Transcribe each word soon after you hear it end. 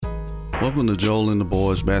Welcome to Joel and the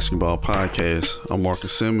Boys Basketball Podcast. I'm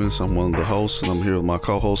Marcus Simmons. I'm one of the hosts, and I'm here with my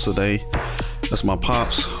co-host today. That's my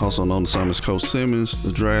pops, also known as Coach Simmons,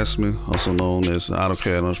 the draftsman, also known as the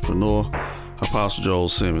AutoCAD entrepreneur. Our pops, Joel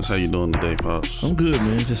Simmons. How you doing today, pops? I'm good,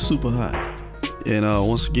 man. Just super hot. And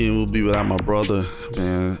once again, we'll be without my brother,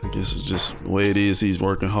 man. I guess it's just the way it is. He's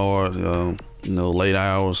working hard, late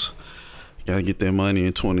hours. Got to get that money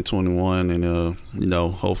in 2021, and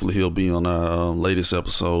hopefully he'll be on our latest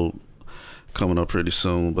episode coming up pretty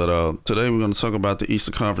soon. But today we're going to talk about the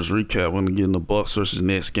Eastern Conference recap. We're going to get in the Bucks versus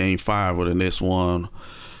Nets Game 5, where the Nets won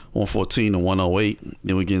 114 to 108.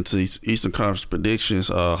 Then we get into Eastern Conference predictions.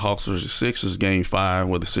 Hawks versus Sixers Game 5,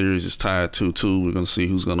 where the series is tied 2-2. We're going to see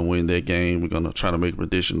who's going to win that game. We're going to try to make a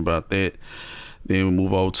prediction about that. Then we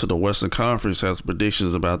move over to the Western Conference, has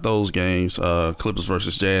predictions about those games. Clippers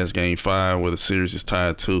versus Jazz Game 5, where the series is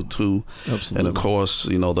tied 2-2. Absolutely. And of course,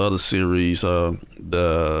 the other series,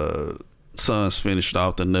 the Suns finished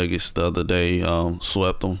off the Nuggets the other day,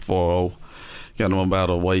 swept them 4-0. Got them about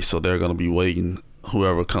a way, so they're going to be waiting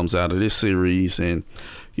whoever comes out of this series. And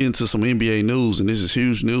get into some NBA news, and this is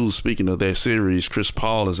huge news. Speaking of that series, Chris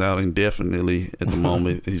Paul is out indefinitely at the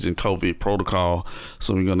moment. He's in COVID protocol,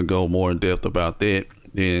 so we're going to go more in depth about that.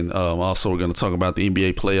 Then also we're going to talk about the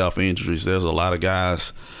NBA playoff injuries. There's a lot of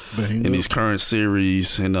guys in these current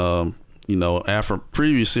series, and after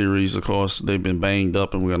previous series, of course, they've been banged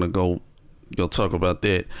up, and we're going to go talk about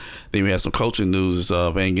that. Then we have some coaching news.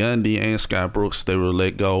 Van Gundy and Scott Brooks, they were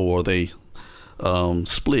let go, or they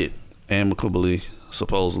split amicably,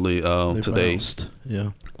 supposedly today. Bounced.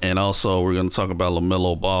 Yeah. And also we're going to talk about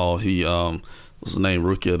LaMelo Ball. He was named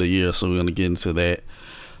Rookie of the Year, so we're going to get into that.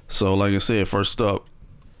 So like I said, first up,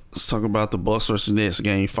 let's talk about the Bucks versus Nets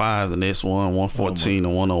Game 5. The Nets won 114 to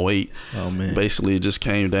 108. Oh, man. Basically, it just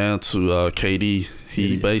came down to KD.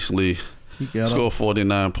 He basically scored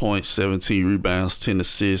 49 points, 17 rebounds, 10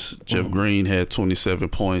 assists. Jeff Green had 27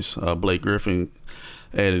 points. Blake Griffin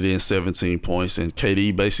added in 17 points. And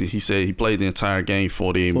KD basically, he said he played the entire game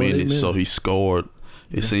 48 minutes, so he scored,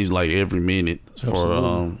 it seems like, every minute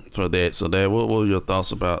for that. So what were your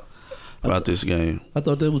thoughts about this game? I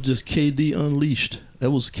thought that was just KD unleashed. That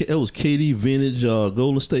was KD vintage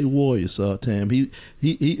Golden State Warriors time.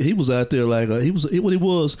 He was out there like he was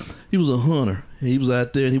a hunter. He was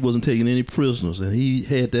out there and he wasn't taking any prisoners, and he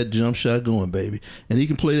had that jump shot going, baby. And he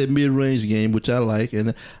can play that mid-range game, which I like,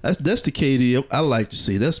 and that's the KD I like to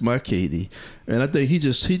see. That's my KD, and I think he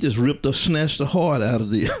just snatched the heart out of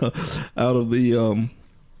the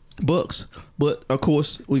Bucks. But of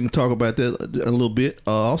course we can talk about that a little bit.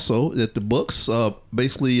 Also, that the Bucks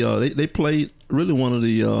basically they played really one of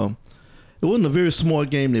the. It wasn't a very smart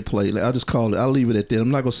game they played. I'll just call it. I'll leave it at that. I'm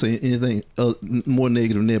not gonna say anything more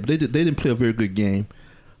negative than that. But they didn't play a very good game,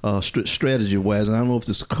 strategy wise. And I don't know if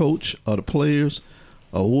it's the coach or the players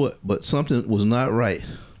or what, but something was not right.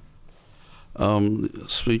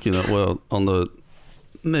 Speaking of, on the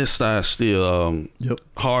Nets side, still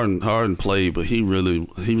Harden played, but he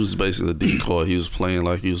was basically a decoy. He was playing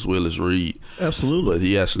like he was Willis Reed. Absolutely. But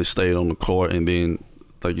he actually stayed on the court, and then,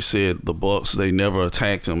 like you said, the Bucks, they never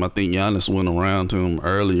attacked him. I think Giannis went around to him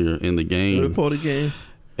earlier in the game. Early part of the game.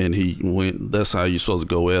 And he went, that's how you're supposed to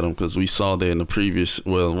go at him, because we saw that in the previous,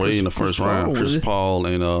 way in the first round, Chris Paul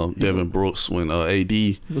and Devin Brooks, when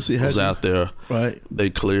AD was out there, right? They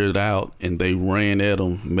cleared it out and they ran at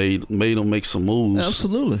him, made him make some moves.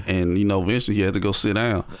 Absolutely. And, eventually he had to go sit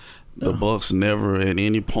down. The Bucks never at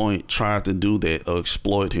any point tried to do that or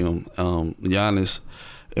exploit him. Giannis,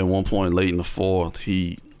 at one point late in the fourth,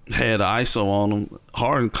 he had an ISO on him.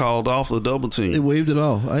 Harden called off the double team. They waved it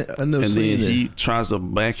off. I never seen that. And then he tries to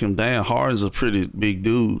back him down. Harden's a pretty big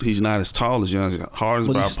dude. He's not as tall as Giannis.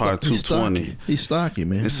 Harden's probably 220. He's stocky,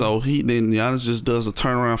 man. And so then Giannis just does a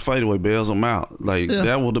turnaround fadeaway, bails him out.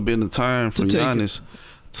 That would have been the time for Giannis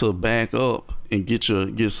to back up and get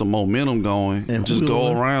some momentum going and just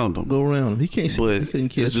go around him. Go around him. He can't see. But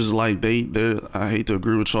it's just like I hate to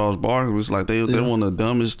agree with Charles Barkley. It's like they're one of the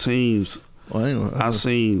dumbest teams I've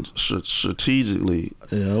seen strategically.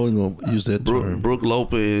 Yeah, I wasn't going to use that term. Brook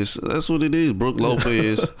Lopez, that's what it is. Brook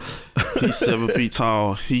Lopez, he's 7 feet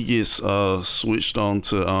tall. He gets switched on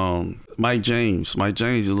to Mike James. Mike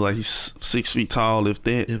James is like, he's 6 feet tall, if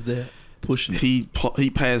that. Pushing it. He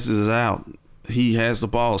passes it out. He has the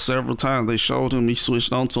ball several times. They showed him. He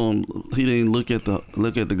switched onto him. He didn't look at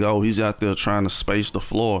the goal. He's out there trying to space the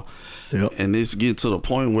floor. Yep. And it's getting to the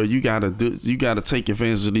point where you gotta take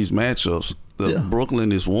advantage of these matchups.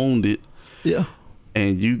 Brooklyn is wounded. Yeah.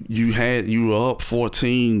 And you were up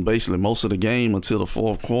 14 basically most of the game until the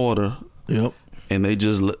fourth quarter. Yep. And they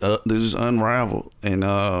just unraveled. And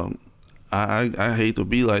I hate to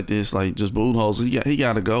be like this, like just Budenholzer. He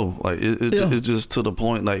got to go. Like it's just to the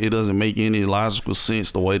point. Like it doesn't make any logical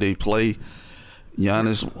sense the way they play.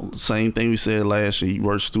 Giannis, same thing we said last year. He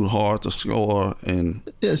works too hard to score, and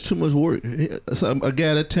it's too much work. So a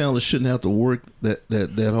guy that talented shouldn't have to work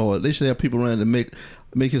that hard. They should have people around to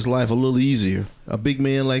make his life a little easier. A big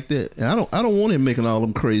man like that, and I don't want him making all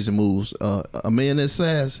them crazy moves. A man that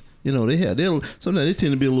size, sometimes they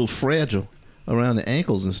tend to be a little fragile around the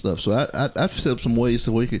ankles and stuff. So I've set up some ways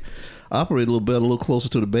so we could operate a little better, a little closer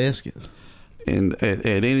to the basket. And at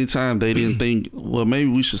any time, they didn't think, well,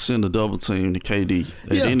 maybe we should send a double team to KD.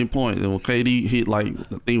 At any point, when KD hit like,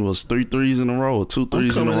 I think it was 3 threes in a row or 2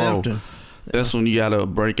 threes in a row, that's when you got to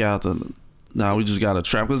break out now we just got to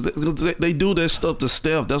trap. Because they do that stuff to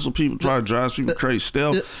Steph. That's what people try to drive people crazy.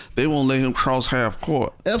 Steph, they won't let him cross half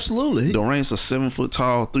court. Absolutely. Durant's a 7 foot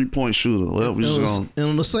tall 3-point shooter. Well, we just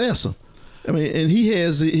and an assassin. I mean, and he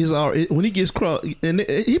has his when he gets crossed, and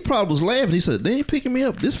he probably was laughing. He said, "They ain't picking me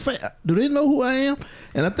up. This fat. Do they know who I am?"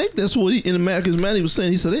 And I think that's what in the Marcus man he was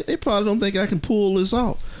saying. He said, "They probably don't think I can pull this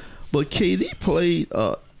off." But KD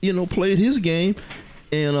played his game,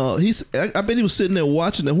 and I bet he was sitting there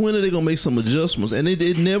watching. And when are they gonna make some adjustments? And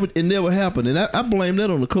it never happened. And I blame that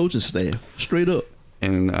on the coaching staff, straight up.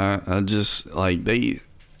 And I just like they.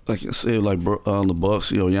 Like I said, like on the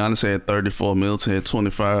Bucks, Giannis had 34, Middleton had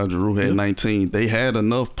 25, Jrue had 19. They had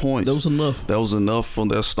enough points. That was enough for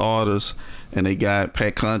their starters, and they got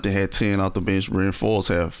Pat Connaughton had 10 off the bench. Bryn Forbes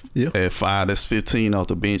had 5. That's 15 off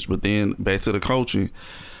the bench. But then back to the coaching.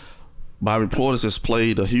 Bobby Portis has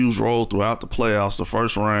played a huge role throughout the playoffs, the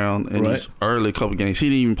first round, and these early couple games. He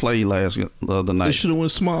didn't even play the other night. They should have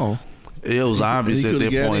went small. It was obvious at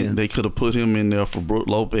that point they could have put him in there for Brook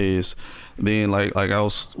Lopez. Then, like I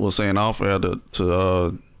was saying off air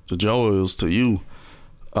to Joe, it was to you.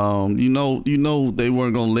 You know they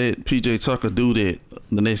weren't gonna let PJ Tucker do that.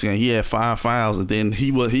 The next game he had 5 fouls, and then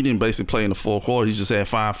he didn't basically play in the fourth quarter. He just had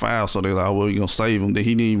 5 fouls, so they're like, "Oh, well, we're gonna save him." Then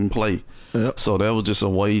he didn't even play. Yep. So that was just a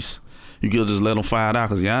waste. You could just let him foul out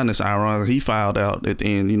because Giannis, ironically, he fouled out at the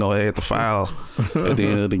end. Had to foul at the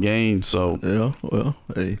end of the game. So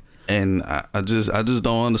hey. And I just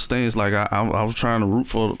don't understand. It's like I was trying to root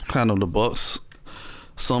for kind of the Bucks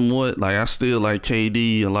somewhat. Like I still like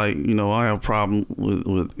KD, and like I have a problem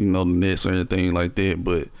with the Nets or anything like that.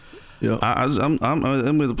 But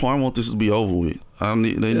I'm at the point I want this to be over with. I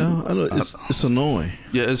know it's annoying.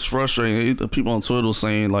 Yeah, it's frustrating. People on Twitter were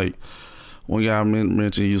saying like one guy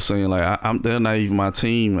mentioned you saying like they're not even my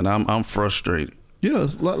team, and I'm frustrated. Yeah,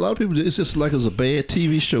 a lot of people. It's just like it's a bad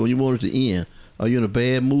TV show and you want it to end. Are you in a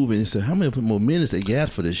bad movie? And said, how many more minutes they got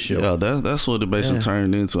for this show? Yeah, that's what it basically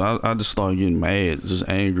turned into. I just started getting mad, just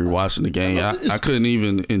angry watching the game. I couldn't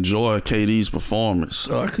even enjoy KD's performance.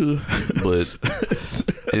 Oh, I could, but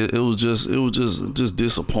it was just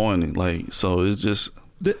disappointing. Like, so it's just.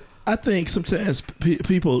 I think sometimes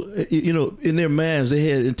people, in their minds,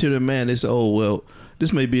 into their mind, they say, "Oh well,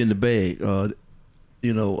 this may be in the bag."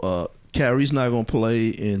 Kyrie's not going to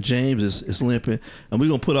play, and James is limping, and we're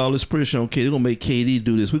going to put all this pressure on KD. They're going to make KD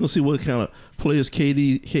do this. We're going to see what kind of players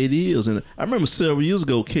KD is. And I remember several years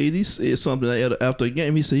ago, KD said something after a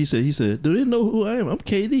game. He said, "Do they know who I am? I'm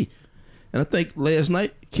KD." And I think last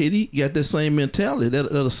night, KD got that same mentality,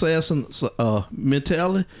 that assassin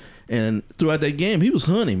mentality, and throughout that game, he was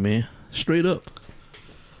hunting, man, straight up.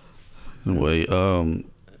 Anyway,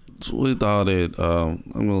 with all that,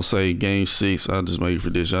 I'm gonna say Game 6. I just make a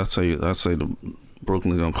prediction. I say the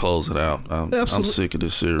Brooklyn gonna close it out. I'm sick of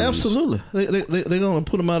this series. Absolutely, they're gonna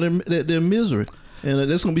put them out of their misery, and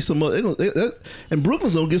there's gonna be some other. And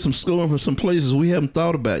Brooklyn's gonna get some scoring from some places we haven't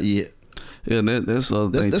thought about yet. Yeah, that's the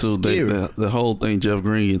other thing too. The whole thing, Jeff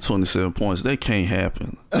Green getting 27 points, that can't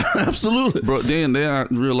happen. Absolutely, bro. Then I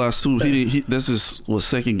realized too. This is what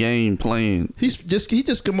second game playing. He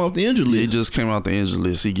just come off the injured list. He just came out the injured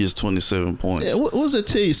list. He gets 27 points. Yeah, what does that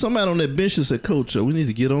tell you? Somebody on that bench said, "Coach, we need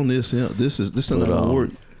to get on this. This is not gonna work."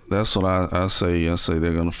 That's what I say. I say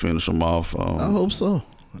they're gonna finish them off. I hope so.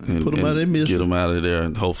 Put them out of their misery. Get them out of there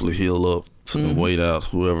and hopefully heal up to wait out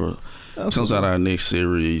whoever. Absolutely. Comes out our next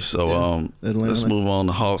series. So let's move on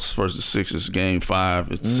to Hawks versus Sixers, Game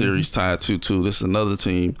 5. It's series tied 2-2. This is another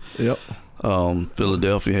team. Yep.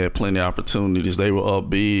 Philadelphia had plenty of opportunities. They were up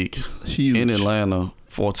big in Atlanta,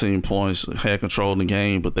 14 points, had control of the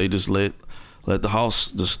game, but they just let the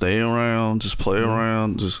Hawks just stay around, just play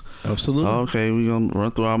around. Just absolutely. Okay, we're going to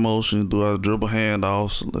run through our motion, do our dribble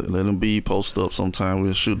handoffs, let them be post up sometime.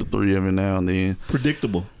 We'll shoot the three every now and then.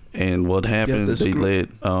 Predictable. And what happened, they let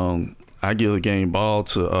I give the game ball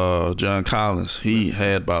to John Collins. He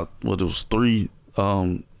had about 3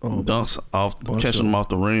 dunks off, catching them off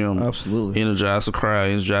the rim. Absolutely. Energize the crowd,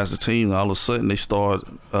 energize the team. And all of a sudden, they start.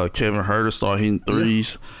 Kevin Huerter started hitting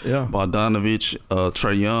threes. Yeah. Bogdanovich,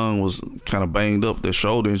 Trae Young was kind of banged up their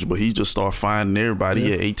shoulder injury, but he just started finding everybody.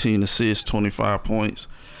 He had 18 assists, 25 points.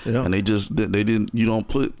 Yeah. And they didn't. You don't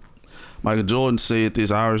put. Michael Jordan said this.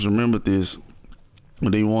 I always remember this.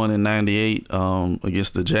 When they won in '98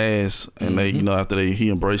 against the Jazz, and they, after he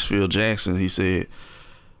embraced Phil Jackson, he said,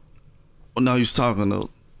 "Well, no, he was talking to."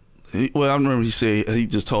 I remember he said he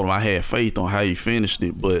just told him I had faith on how he finished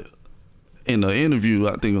it, but in the interview,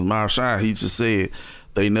 I think it was Myers Shire, he just said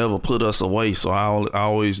they never put us away. So I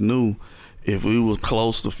always knew if we were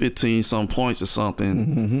close to 15 some points or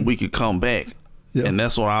something, we could come back. Yeah. And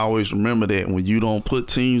that's what I always remember, that when you don't put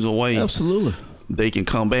teams away, absolutely, they can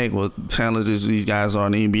come back. Well, talented as these guys are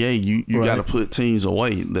in the NBA, you got to put teams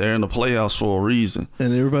away. They're in the playoffs for a reason,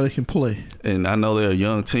 and everybody can play. And I know they're a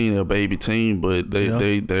young team, they're a baby team, but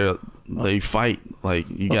they fight. Like,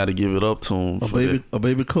 you got to give it up to them. A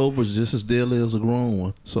baby cobra is just as deadly as a grown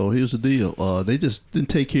one. So here's the deal: they just didn't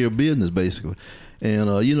take care of business, basically, and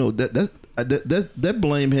that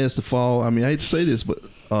blame has to fall. I mean, I hate to say this, but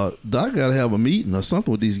Doc got to have a meeting or something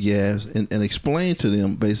with these guys and explain to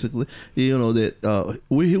them, basically, that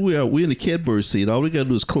we're in the catbird seat. All we got to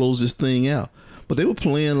do is close this thing out. But they were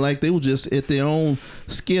playing like they were just at their own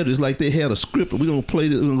schedule. It's like they had a script. We're going to play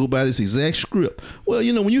this. We're going to go by this exact script. Well,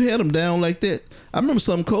 when you had them down like that, I remember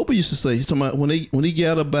something Kobe used to say. He's talking about when he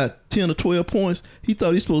got about 10 or 12 points, he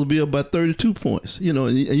thought he's supposed to be up by 32 points. And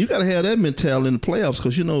you got to have that mentality in the playoffs,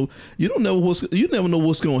 because you never know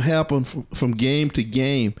what's going to happen from game to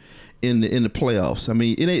game in the playoffs. I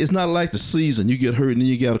mean, it's not like the season. You get hurt and then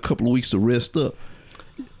you got a couple of weeks to rest up.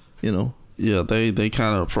 Yeah, they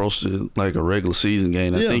kind of approached it like a regular season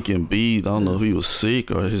game. I think Embiid, I don't know if he was sick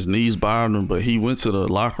or his knees bothered him, but he went to the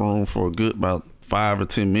locker room for a good about 5 or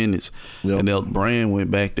 10 minutes. Yep. And Elton Brand went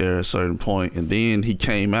back there at a certain point, and then he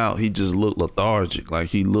came out. He just looked lethargic. Like,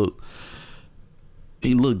 he looked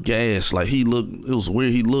gassed. Like, it was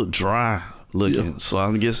weird. He looked dry looking. Yep. So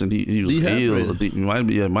I'm guessing he was ill. He might have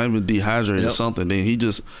been dehydrated or something. Then he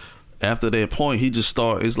just, after that point, he just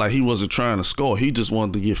started, it's like he wasn't trying to score. He just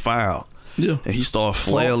wanted to get fouled. Yeah, and he started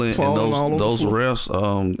flailing, and those refs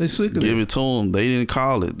give it to him. They didn't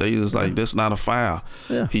call it. They was like, that's not a foul.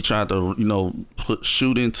 Yeah, he tried to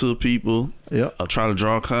shoot into people. Yeah, try to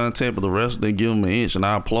draw contact, but the refs didn't give him an inch, and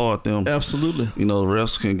I applaud them. Absolutely. The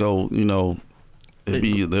refs can go.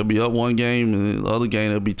 They'll be up one game, and the other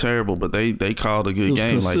game they'll be terrible. But they called a good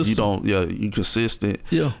game. Consistent. Like, you consistent.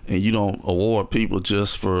 Yeah, and you don't award people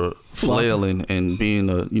just for flailing and being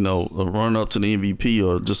a run up to the MVP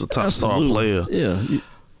or just a top star player. Yeah,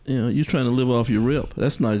 you're trying to live off your rep.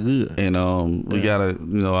 That's not good. And we got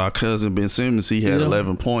our cousin Ben Simmons. He had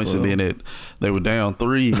 11 points, and then they were down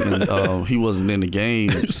 3, and he wasn't in the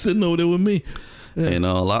game. He was sitting over there with me. Yeah.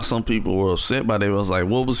 And some people were upset by that. It was like,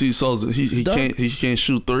 what was he supposed to? He can't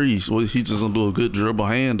shoot threes. Well, he's just gonna do a good dribble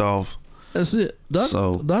handoff. That's it.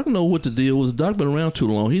 Doc know what the deal was. Doc been around too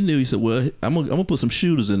long. He knew. He said, "Well, I'm gonna put some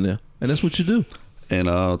shooters in there," and that's what you do. And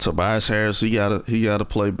Tobias Harris, he gotta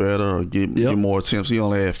play better or get more attempts. He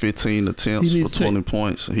only had 15 attempts for 20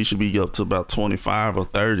 points. He should be up to about 25 or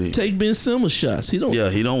 30. Take Ben Simmons shots. He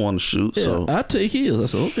don't want to shoot. Yeah, so I take his. I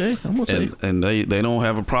said, okay, I'm gonna take. And they don't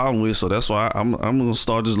have a problem with it, so that's why I'm gonna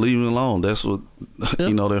start just leaving it alone. That's what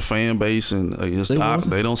their fan base and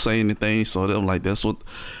they don't say anything. So I'm like, that's what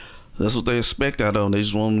they expect out of them. They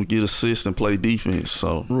just want them to get assists and play defense.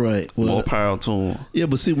 So more power to them. Yeah,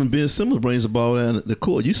 but see, when Ben Simmons brings the ball down the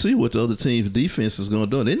court, you see what the other team's defense is going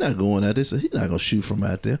to do. They're not going out there. So he's not going to shoot from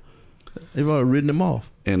out there. They've already ridden him off.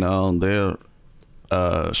 And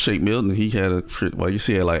Shake Milton, he had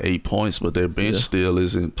had like 8 points, but their bench still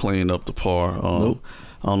isn't playing up to par. Nope.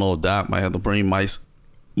 I don't know if Doc might have to bring Mike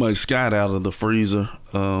Scott out of the freezer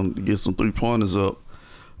to get some 3-pointers up.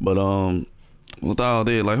 But with all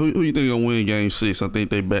that, like, who you think gonna win Game 6? I think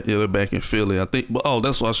they're back in Philly. I think, but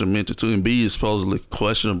that's what I should mention too. Embiid is supposedly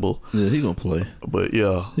questionable. Yeah, he gonna play. But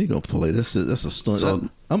he gonna play. That's a stunt. So,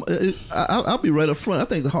 I'll be right up front. I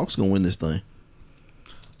think the Hawks gonna win this thing,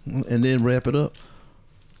 and then wrap it up.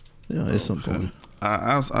 Yeah, at some point.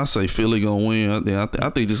 I say Philly gonna win. I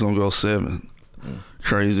think it's gonna go 7.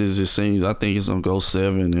 Crazy as it seems, I think it's gonna go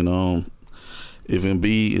 7. And if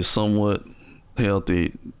Embiid is somewhat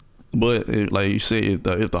healthy. But like you said,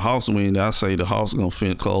 if the Hawks win, I say the Hawks are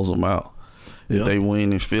gonna close them out. If they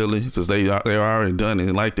win in Philly, because they already done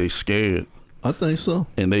it, like they scared. I think so.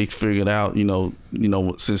 And they figured out,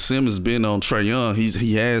 since Simmons been on Trae Young,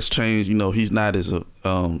 he has changed. He's not as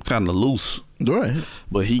kind of loose, right?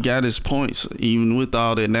 But he got his points even with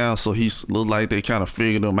all that now. So he's look like they kind of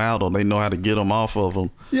figured him out, or they know how to get him off of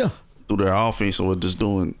him. Yeah. Through their offense, or just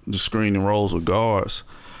doing the screening roles with guards.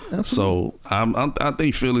 Absolutely. So I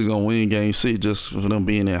think Philly's gonna win Game 6 just for them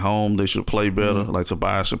being at home. They should play better. Like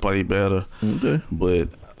Tobias should play better. Okay. But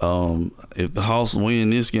if the Hawks win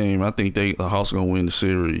this game, I think the Hawks gonna win the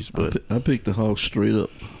series. But I picked the Hawks straight up.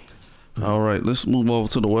 All right, let's move over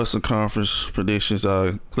to the Western Conference predictions.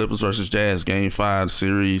 Clippers versus Jazz, Game 5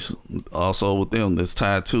 series. Also with them, it's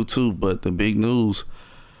tied 2-2. But the big news: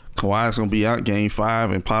 Kawhi's gonna be out Game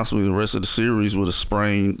 5 and possibly the rest of the series with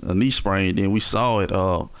a knee sprain. Then we saw it.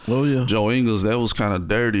 Joe Ingles, that was kind of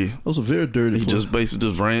dirty. That was a very dirty. He just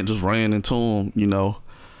basically ran into him,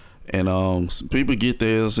 And people get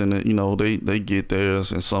theirs, and they get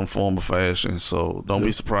theirs in some form or fashion. So don't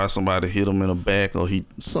be surprised somebody hit him in the back, or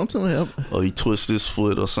something happened, or he twists his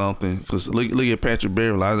foot or something. Because look at Patrick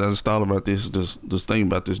Beverley. I just thought about this thing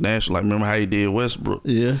about this national. Like, remember how he did Westbrook?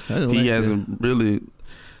 Yeah, he hasn't really.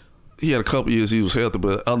 He had a couple years he was healthy,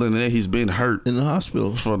 but other than that, he's been hurt in the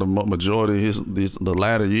hospital for the majority of the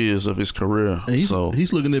latter years of his career. And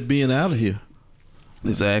he's looking at being out of here.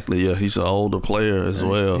 Exactly, yeah. He's an older player as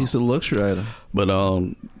well. He's a luxury item. But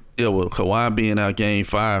with Kawhi being out Game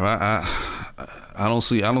 5, I don't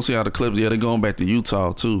see how the Clippers. Yeah, they're going back to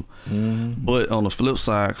Utah too. Mm-hmm. But on the flip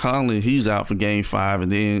side, Conley, he's out for Game 5,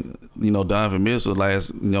 and then Donovan Mitchell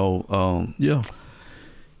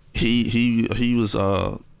he was.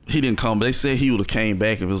 He didn't come. They said he would have came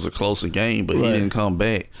back if it was a closer game, but he didn't come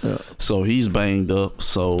back. Yeah. So he's banged up.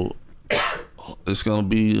 So it's gonna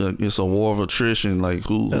be it's a war of attrition. Like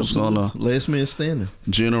who's gonna last man standing,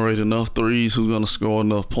 generate enough threes? Who's gonna score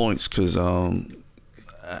enough points? Because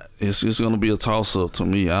it's gonna be a toss up to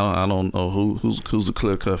me. I don't know who's the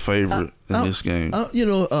clear cut favorite in this game. I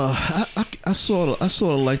sort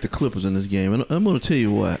of like the Clippers in this game, and I'm gonna tell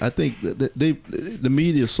you why. I think that the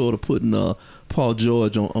media sort of putting Paul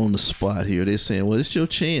George on the spot here. They're saying, well, it's your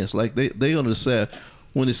chance. Like they're gonna decide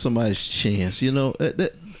when it's somebody's chance. When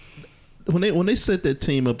they set that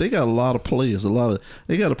team up, they got a lot of players.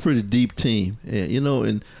 They got a pretty deep team.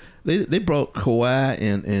 And they brought Kawhi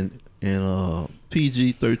and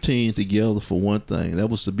PG-13 together for one thing. That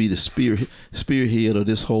was to be the spearhead of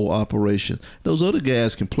this whole operation. Those other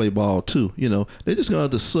guys can play ball too. They're just gonna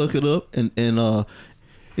have to suck it up and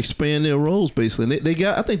expand their roles basically. And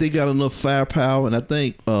I think they got enough firepower, and I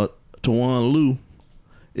think Tyronn Lue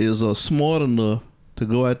is smart enough to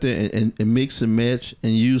go out there and mix and match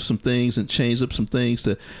and use some things and change up some things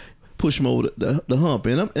to push them over the hump.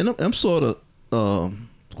 And I'm sort of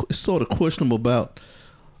questionable about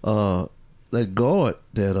that guard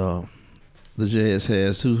that the Jazz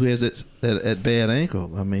has, who has that bad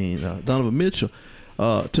ankle. I mean, Donovan Mitchell.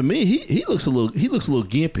 To me, he looks a little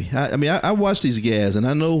gimpy. I watch these guys, and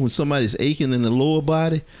I know when somebody's aching in the lower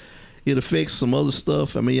body, it affects some other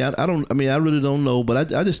stuff. I really don't know,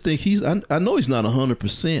 but I just think I know he's not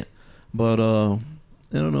 100%, but I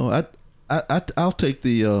don't know. I'll take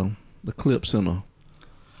the Clips in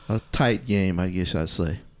a tight game, I guess I'd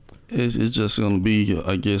say. It's just gonna be,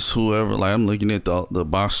 I guess, whoever. Like, I'm looking at the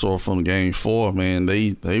box score from Game 4. Man,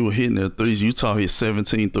 they were hitting their threes. Utah hit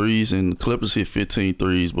 17 threes, and the Clippers hit 15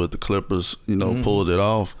 threes. But the Clippers, pulled it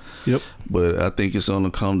off. Yep. But I think it's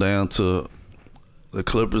gonna come down to the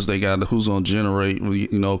Clippers. They got who's gonna generate.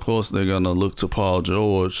 Of course, they're gonna look to Paul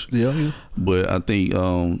George. Yeah. But I think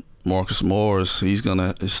Marcus Morris, he's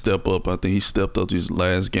gonna step up. I think he stepped up his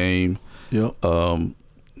last game. Yep.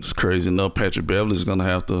 It's crazy enough. Patrick Beverley's gonna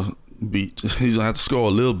have to he's gonna have to score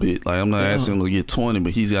a little bit. Like, I'm not asking him to get 20,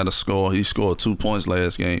 but he's got to score. He scored 2 points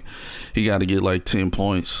last game. He got to get like 10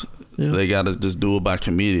 points. Yeah. They got to just do it by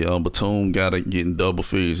committee. Batum got to get in double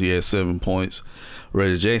figures. He had 7 points.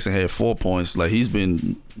 Reggie Jackson had 4 points. Like, he's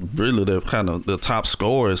been really the top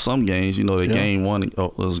scorer in some games. Game 1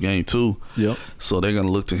 was Game 2. Yep. So they're gonna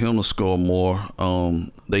look to him to score more.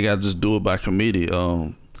 They got to just do it by committee.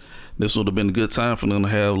 This would have been a good time for them to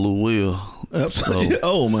have Lou Will. So,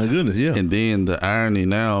 oh my goodness, yeah. And then the irony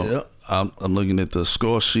now, I'm looking at the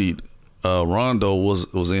score sheet. Rondo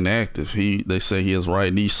was inactive. They say he has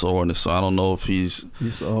right knee soreness, so I don't know if he's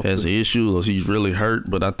has an issue or he's really hurt.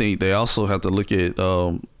 But I think they also have to look at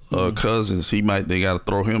Cousins. They got to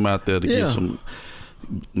throw him out there to get some,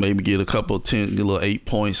 maybe get a couple of 10, get a little 8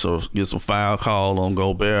 points, or get some foul call on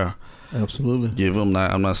Gobert. Absolutely. Give him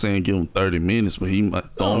I'm not saying give him 30 minutes, but he might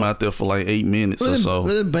throw him out there for like 8 minutes or so.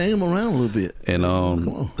 Let him bang him around a little bit. And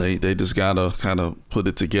they just gotta kind of put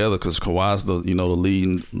it together because Kawhi's the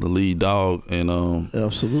lead dog. And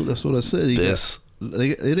absolutely, that's what I said.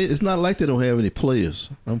 It's not like they don't have any players.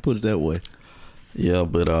 I'm put it that way. Yeah,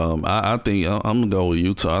 but I think I'm gonna go with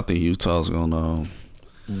Utah. I think Utah's gonna.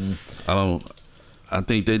 I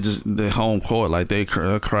think their home court, like their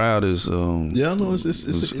crowd is. Yeah, I know it's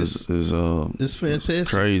fantastic,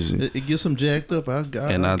 crazy. It gets them jacked up. I'll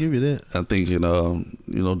give you that. I think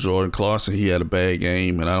Jordan Clarkson, he had a bad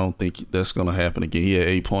game, and I don't think that's gonna happen again. He had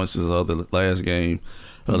 8 points his last game.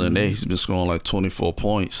 Other than that, he's been scoring like 24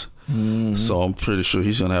 points. Mm-hmm. So I'm pretty sure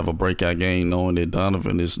he's gonna have a breakout game, knowing that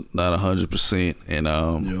Donovan is not 100%. And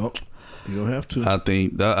yep, you don't have to. I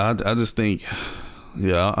think that I just think.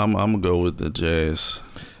 Yeah, I'm gonna go with the Jazz.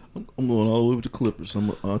 I'm going all the way with the Clippers.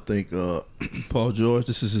 I think Paul George,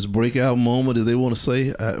 this is his breakout moment, if they want to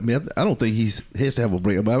say. I mean, I don't think he has to have a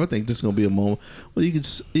breakout, but I think this is going to be a moment where you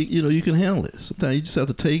can handle it. Sometimes you just have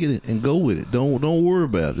to take it and go with it. Don't worry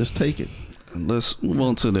about it. Just take it. Let's move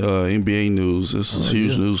on to the NBA news. This is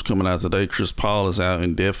huge news coming out today. Chris Paul is out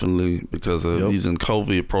indefinitely because he's in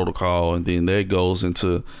COVID protocol, and then that goes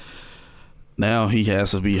into. Now he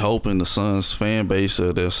has to be hoping the Suns fan base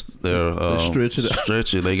they're stretch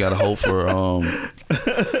it. They got to hope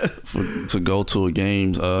to go to a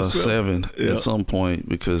game 7 at some point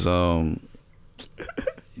because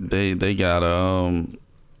they got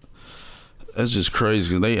that's just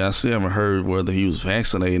crazy. I still haven't heard whether he was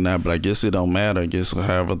vaccinated or not, but I guess it don't matter. I guess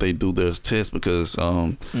however they do their test because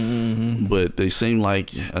but they seem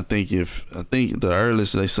like I think the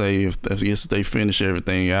earliest they say if they finish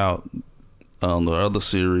everything out. The other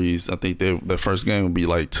series, I think their first game would be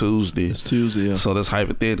like Tuesday. It's Tuesday, yeah. So that's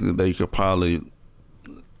hypothetically they could probably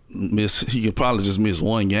miss. He could probably just miss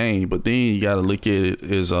one game, but then you got to look at it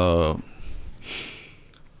as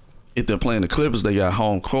if they're playing the Clippers, they got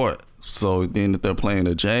home court. So then if they're playing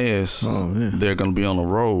the Jazz, they're going to be on the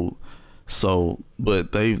road. So,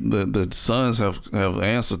 but the Suns have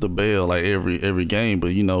answered the bell like every game.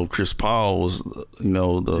 But Chris Paul was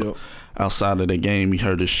outside of the game, he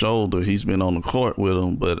hurt his shoulder. He's been on the court with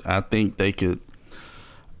him, but I think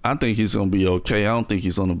he's gonna be okay. I don't think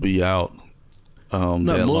he's gonna be out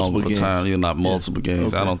that long of a time. Yeah, not multiple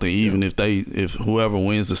games. Okay. I don't think even if whoever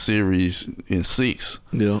wins the series in 6,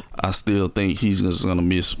 I still think he's just gonna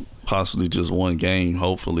miss possibly just one game,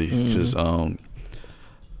 hopefully. Because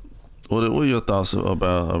what are your thoughts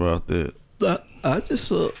about that? I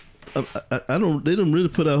just I don't. They didn't really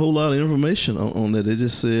put out a whole lot of information on that. They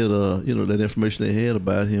just said, that information they had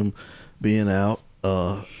about him being out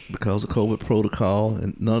because of COVID protocol,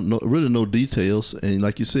 and really no details. And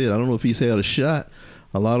like you said, I don't know if he's had a shot.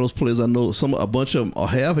 A lot of those players I know, a bunch of them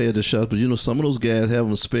have had the shots, but some of those guys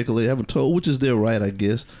haven't speculated, haven't told, which is their right, I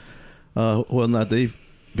guess, whether or not they've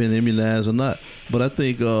been immunized or not. But I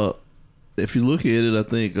think if you look at it, I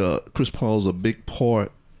think Chris Paul's a big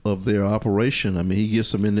part of their operation. I mean, he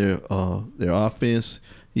gets them in their offense.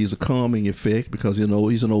 He's a calming effect because he's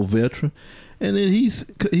an old veteran, and then he's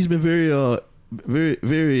been very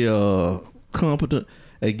competent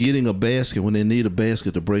at getting a basket when they need a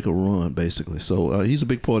basket to break a run, basically. So he's a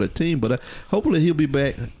big part of the team. But hopefully he'll be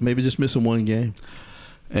back. Maybe just missing one game.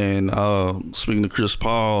 And speaking of Chris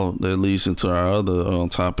Paul, that leads into our other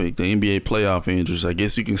topic, the NBA playoff injuries. I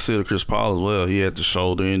guess you consider Chris Paul as well. He had the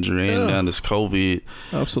shoulder injury and now this COVID.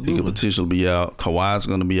 Absolutely. He could potentially be out. Kawhi's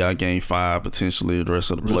going to be out game 5, potentially the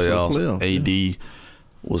rest of the playoffs. AD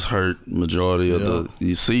was hurt majority of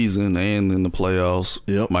the season and in the playoffs.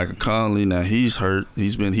 Michael Conley, now he's hurt.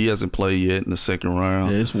 He hasn't played yet in the second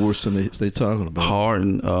round. Yeah, it's worse than they talking about.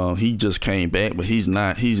 Harden, he just came back, but he's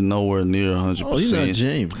nowhere near 100%. Oh, he's not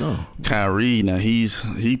James, no. Kyrie, now he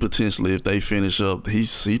potentially, if they finish up,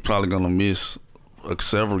 he's probably gonna miss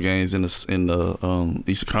several games in the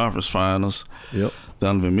Eastern Conference Finals.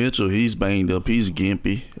 Donovan Mitchell, he's banged up. He's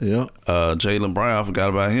gimpy. Jaylen Brown, I forgot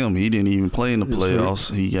about him. He didn't even play in the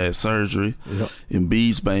playoffs. He had surgery.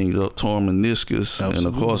 Embiid's banged up, torn meniscus. Absolutely. And,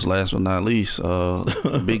 of course, last but not least,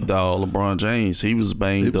 big dog LeBron James. He was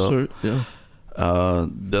banged up.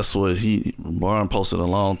 That's what Barn posted a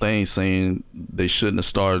long thing saying they shouldn't have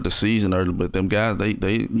started the season early, but them guys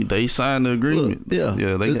they signed the agreement.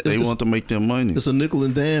 They want to make their money. It's a nickel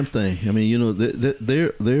and dime thing. I mean,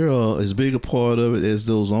 they're as big a part of it as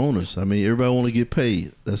those owners. I mean, everybody want to get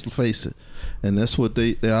paid. Let's face it, and that's what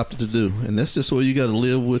they opted to do, and that's just what you got to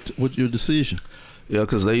live with your decision. Yeah,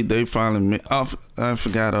 because they finally I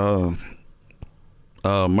forgot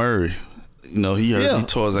Murray. he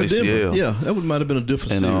tore his ACL. Denver. Yeah, that might have been a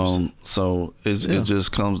different series. So it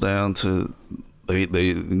just comes down to they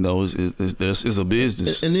it's a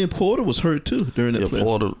business. And then Porter was hurt too during that play.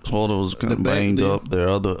 Porter was kind of banged up. Their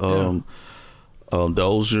other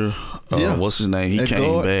Dozier, what's his name? He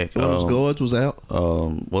came back. Gorge was out.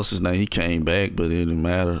 What's his name? He came back, but it didn't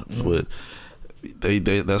matter. But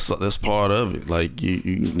that's part of it. Like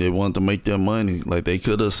they wanted to make their money. Like they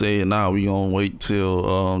could have said, "Nah, we gonna wait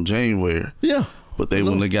till January." Yeah. But they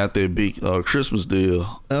wouldn't have got their big Christmas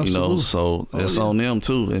deal. Absolutely. So that's on them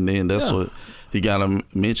too. And then that's what you got to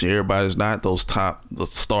mention. Everybody's not the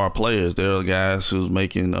star players. There are guys who's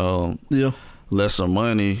making lesser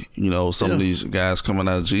money. Some of these guys coming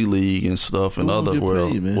out of G League and stuff, and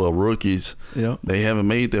rookies. Yeah. They haven't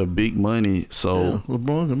made their big money, so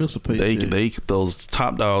LeBron can miss a paycheck. Those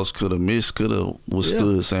top dogs could have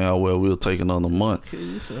withstood saying, "Oh well, we'll take another month."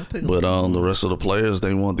 But the rest of the players,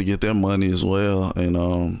 they want to get their money as well,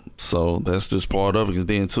 and so that's just part of it. Because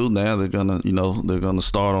then too, now they're gonna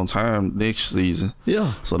start on time next season.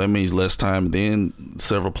 Yeah. So that means less time. Then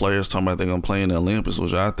several players talking about they're gonna play in the Olympics,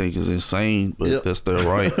 which I think is insane. But that's their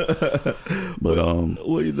right. But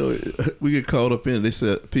we get caught up in it. They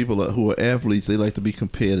said people who are athletes, they like to be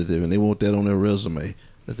competitive and they want that on their resume,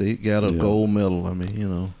 that they got a gold medal. I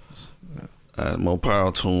mean, more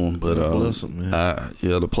power to them. But bless them, man.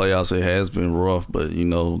 The playoffs, it has been rough. But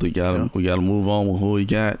we got to move on with who we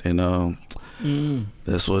got, and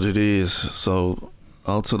that's what it is. So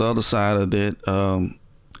to the other side of that.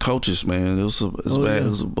 Coaches, man, it was bad. It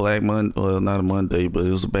was a black Monday, well, not a Monday, but it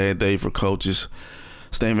was a bad day for coaches.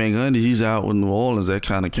 Stan Van Gundy, he's out with New Orleans. That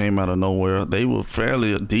kind of came out of nowhere. They were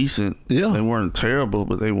fairly decent. Yeah, they weren't terrible,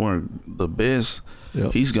 but they weren't the best.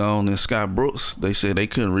 Yep. He's gone. And Scott Brooks, they said they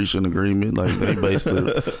couldn't reach an agreement. Like they basically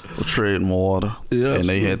were treading water, and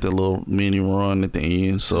they had the little mini run at the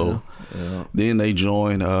end. So. Yeah. Then they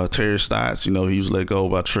joined Terry Stotts. He was let go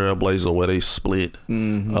by Trailblazer where they split.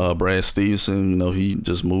 Mm-hmm. Brad Stevenson, he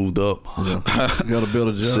just moved up. Yeah. Got a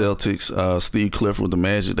better job. Celtics, Steve Clifford with the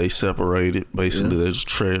Magic, they separated. Basically, they're just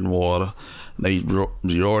treading water.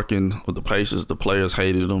 Yorkin with the Pacers, the players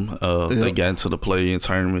hated them. They got into the play-in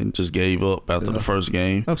tournament and just gave up after the first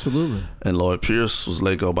game. Absolutely. And Lloyd Pierce was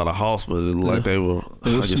let go by the Hawks, but it looked like they were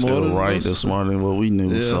right. They're smarter than what we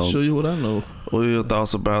knew. Yeah, I'll show you what I know. What are your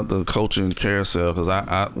thoughts about the coaching carousel?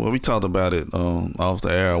 Because we talked about it off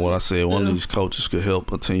the air. What I said, one of these coaches could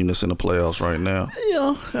help a team that's in the playoffs right now.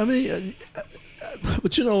 Yeah, I mean,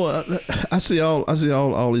 but I see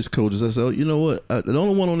all these coaches. I say, you know what? The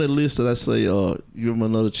only one on that list that I say give him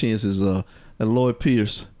another chance is Lloyd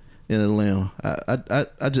Pierce in Atlanta.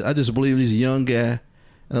 I just believe he's a young guy.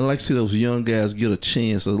 And I like to see those young guys get a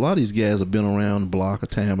chance. A lot of these guys have been around the block a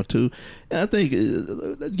time or two. And I think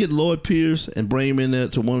get Lloyd Pierce and bring him in there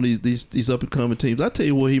to one of these up and coming teams. I tell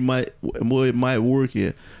you where it might work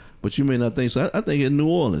at, but you may not think so. I think in New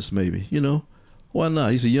Orleans maybe. Why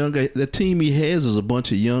not? He's a young guy. The team he has is a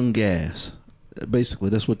bunch of young guys. Basically,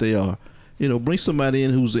 that's what they are. Bring somebody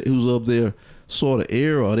in who's of their sort of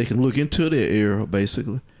era, or they can look into their era,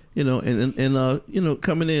 basically. And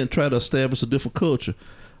coming in and try to establish a different culture.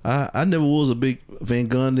 I never was a big Van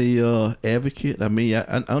Gundy advocate. I mean,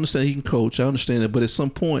 I understand he can coach. I understand that. But at some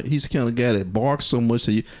point, he's the kind of guy that barks so much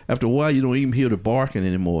that after a while, you don't even hear the barking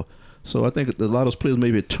anymore. So I think a lot of those players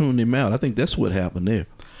maybe tuned him out. I think that's what happened there.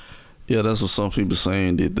 Yeah, that's what some people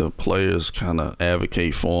saying. Did the players kind of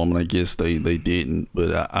advocate for him? And I guess they didn't.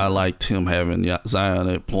 But I liked him having Zion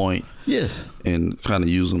at point. Yes. And kind of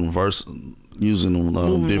using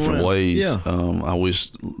them different around. ways. Yeah. I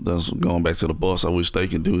wish that's going back to the Bucks. I wish they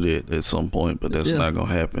could do that at some point, but that's not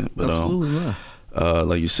gonna happen. But absolutely not.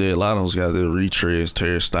 Like you said, a lot of those guys, they're retreads.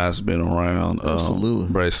 Terry Stotts been around.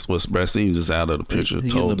 Absolutely. Brad Stevens just out of the picture. He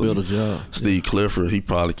getting a better job. Steve Clifford, he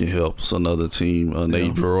probably can help another team.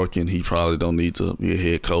 Nate Bjorken, he probably don't need to be a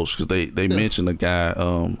head coach because they mentioned a guy.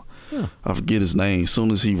 I forget his name. As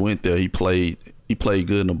soon as he went there, he played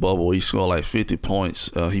good in the bubble. He scored like 50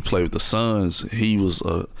 points. He played with the Suns. He was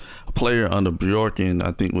a player under Bjorken,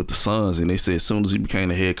 I think, with the Suns. And they said as soon as he became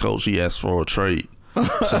the head coach, he asked for a trade.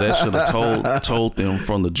 So that should have told them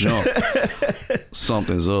from the jump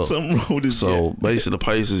something's up. Something wrong with this guy. Basically, the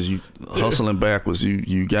Pacers, you hustling backwards.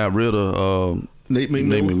 You got rid of Nate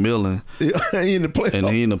McMillan. He in the playoffs. And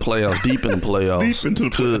he in the playoffs, deep in the playoffs. Deep into the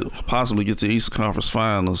could possibly get to the Eastern Conference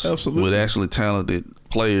Finals. Absolutely. With actually talented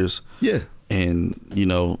players. Yeah. And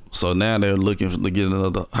so now they're looking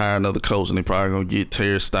to hire another coach, and they're probably gonna get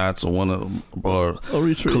Terry Stotts or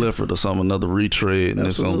Clifford or another retread, and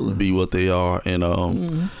it's gonna be what they are. And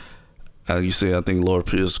like you said, I think Lloyd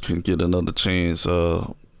Pierce can get another chance.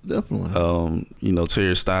 Definitely. You know,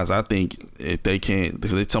 Terry Stotts, I think if they can't,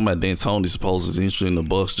 because they talking about D'Antoni supposed is interested in the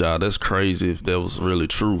Bucks job. That's crazy if that was really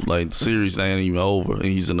true. Like, the series ain't even over, and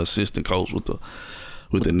he's an assistant coach with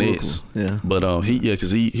the Nets. Yeah. But because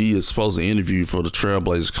he is supposed to interview for the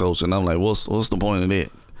Trailblazers coach, and I'm like, what's the point of that?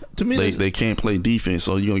 To me, They can't play defense,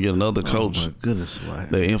 so you're gonna get another coach. Oh my goodness, why?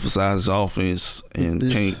 That emphasizes offense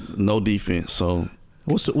and no defense. So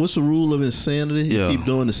what's the rule of insanity? Yeah. You keep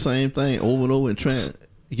doing the same thing over and over and trying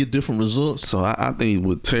to get different results. So I think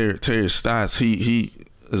with Terry Stotts, he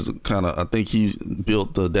is kind of, I think he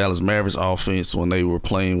built the Dallas Mavericks offense when they were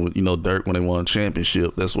playing with, you know, Dirk when they won a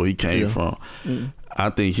championship. That's where he came from. Mm-hmm. I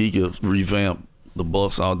think he could revamp the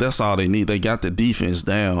Bucks. That's all they need. They got the defense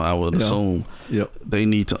down, I would assume. Yep. They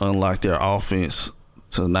need to unlock their offense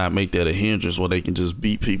to not make that a hindrance where they can just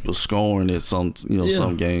beat people scoring at some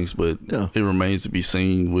games. But it remains to be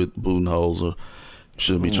seen with Budenholzer.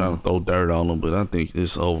 Should be trying to throw dirt on them, but I think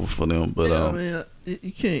it's over for them. But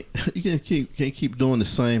you can't keep doing the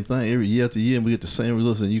same thing every year after year, and we get the same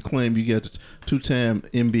results. And you claim you got the 2-time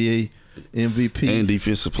NBA MVP and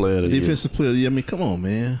defensive player of the year. Defensive player of the year. I mean, come on,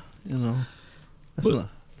 man. You know,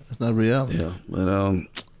 that's not reality. Yeah, but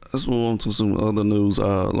let's move on to some other news.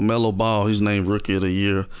 LaMelo Ball, he's named Rookie of the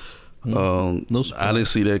Year. No surprise. I didn't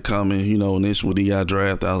see that coming. You know, initially when he got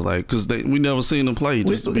drafted, I was like, because we never seen him play.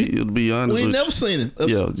 Just to be honest, we ain't never seen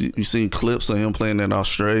him. You seen clips of him playing in the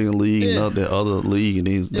Australian league and that other league, and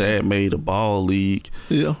his dad made a ball league.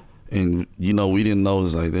 Yeah. And you know, we didn't know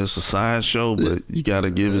it's like that's a sideshow, but you got to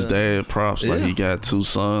give his dad props. Like he got 2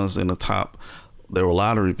 sons in the top. There were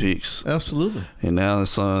lottery picks. Absolutely. And now his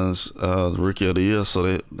son's the Rookie of the Year,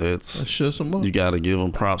 so that's sure some more. You got to give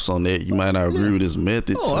him props on that. You might not agree with his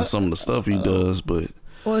methods and some of the stuff he does, but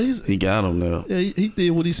he got him now. Yeah, he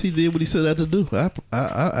did what he set out to do. I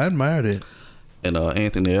admire that. And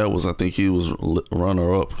Anthony Edwards, I think he was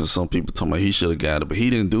runner up because some people talking about he should have got it, but he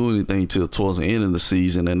didn't do anything till towards the end of the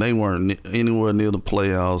season, and they weren't anywhere near the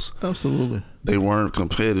playoffs. Absolutely. They weren't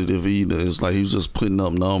competitive either. It's like he was just putting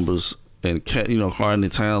up numbers. And Karl-Anthony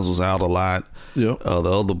Towns was out a lot. Yep. The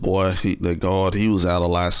other boy, the guard, he was out a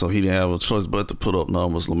lot, so he didn't have a choice but to put up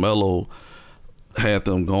numbers. LaMelo had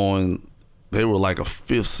them going. They were like a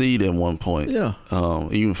 5th seed at one point. Yeah.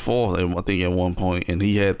 Even 4th, I think, at one point, and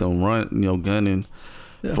he had them gunning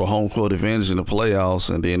for home court advantage in the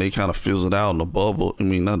playoffs, and then they kind of fizzled out in the bubble. I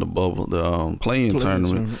mean, not the bubble, the playing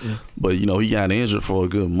tournament. Yeah. But he got injured for a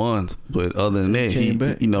good month. But other than that,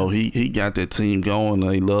 he got that team going.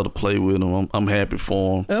 They love to play with him. I'm happy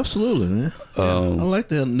for him. Absolutely, man. I like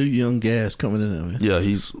that new young guys coming in there, man. Yeah,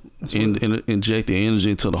 he's injecting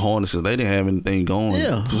energy into the Hornets. They didn't have anything going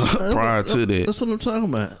prior to that. That's what I'm talking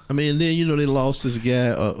about. I mean, and then they lost this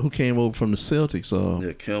guy who came over from the Celtics.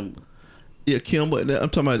 Kim. Yeah, Kim. I'm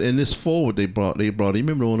talking about, and this forward they brought. You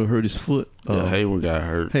remember the one who hurt his foot? Hayward got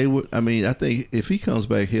hurt. Hayward. I mean, I think if he comes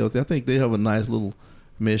back healthy, I think they have a nice little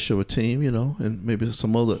mesh of a team, and maybe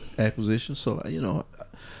some other acquisitions. So,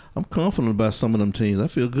 I'm confident about some of them teams. I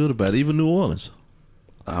feel good about it. Even New Orleans.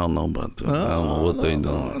 I don't know about that. I don't know what they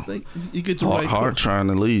doing. I think you get the right Hart trying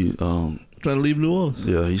to leave. Trying to leave New Orleans.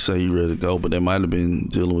 Yeah, he said he ready to go, but they might have been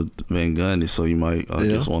dealing with Van Gundy, so he might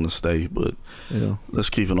just want to stay. But let's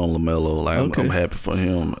keep it on LaMelo. Like I'm happy for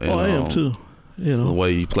him. And, I am too. The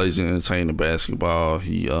way he plays entertaining basketball,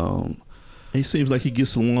 he seems like he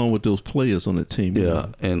gets along with those players on the team. Yeah,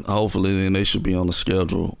 and hopefully then they should be on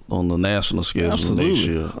the national schedule next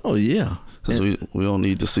year. Oh yeah. Because we don't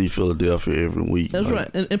need to see Philadelphia every week. That's right.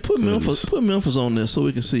 And put Memphis on there so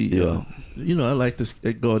we can see. I like this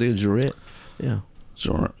guard there, Jarrett. Yeah.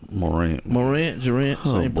 Morant,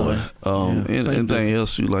 same thing. Anything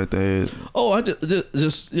else you like to add? Oh, I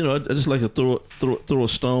just like to throw a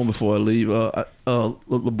stone before I leave.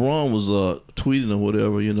 LeBron was tweeting or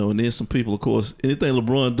whatever, and then some people, of course, anything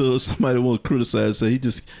LeBron does, somebody want to criticize. Say he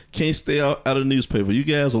just can't stay out of the newspaper. You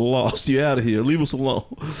guys are lost. You're out of here. Leave us alone.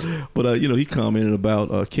 But he commented about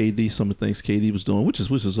KD, some of the things KD was doing, which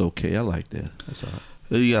is okay. I like that. That's all right.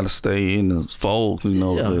 You got to stay in the fold, the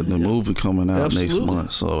movie coming out next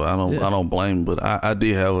month. So I don't blame him, but I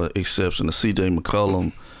did have an exception. The CJ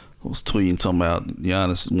McCollum was tweeting talking about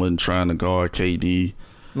Giannis wasn't trying to guard KD.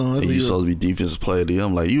 No, and you supposed to be defensive player of the year.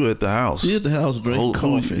 I'm like, you at the house. You at the house drinking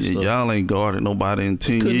coffee and stuff. Y'all ain't guarded nobody in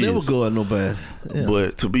 10 years. Never guard nobody. Yeah.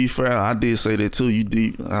 But to be fair, I did say that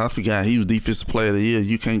too. I forgot he was defensive player of the year.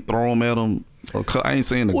 You can't throw him at him. I ain't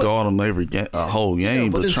saying to guard him every whole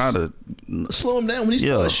game, but try to slow him down when he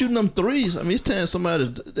starts shooting them threes. I mean, it's time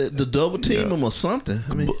somebody to double team him or something.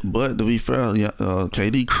 I mean, but to be fair,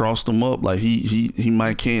 KD crossed him up. Like he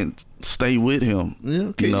might can't stay with him.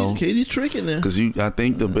 Yeah, KD tricking there. Because I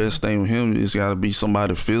think the best thing with him is got to be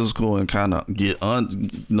somebody physical and kind of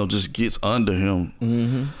just gets under him.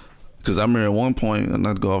 Mm-hmm. Because I remember at one point, and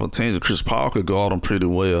not to go off a tangent, Chris Paul could guard him pretty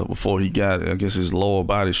well before he got, I guess, his lower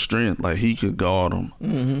body strength. Like, he could guard him.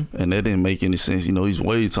 Mm-hmm. And that didn't make any sense. He's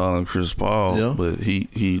way taller than Chris Paul, but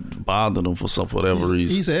he bothered him for whatever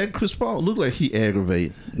reason. Chris Paul looked like he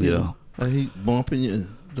aggravated. Yeah. Like he bumping you and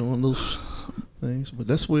doing those things. But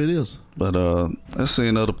that's where it is. But let's see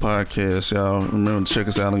another podcast, y'all. Remember to check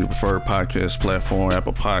us out on your preferred podcast platform,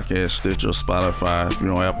 Apple Podcasts, Stitcher, Spotify. If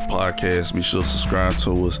you're on Apple Podcasts, be sure to subscribe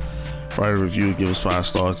to us. Write a review, give us 5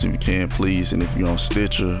 stars if you can, please. And if you're on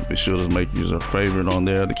Stitcher, be sure to make us a favorite on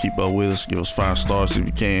there to keep up with us. Give us 5 stars if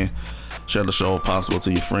you can. Share the show if possible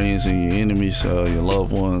to your friends and your enemies, your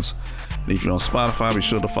loved ones. And if you're on Spotify, be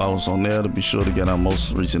sure to follow us on there to be sure to get our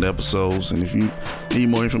most recent episodes. And if you need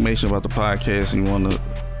more information about the podcast and you want to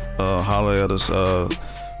holler at us,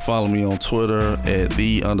 follow me on Twitter at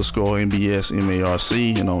 _NBSMARC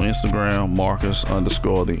and on Instagram,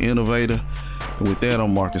 Marcus_the_Innovator. And with that,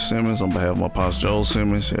 I'm Marcus Simmons on behalf of my pops Joel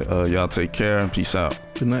Simmons. Y'all take care and peace out.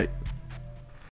 Good night.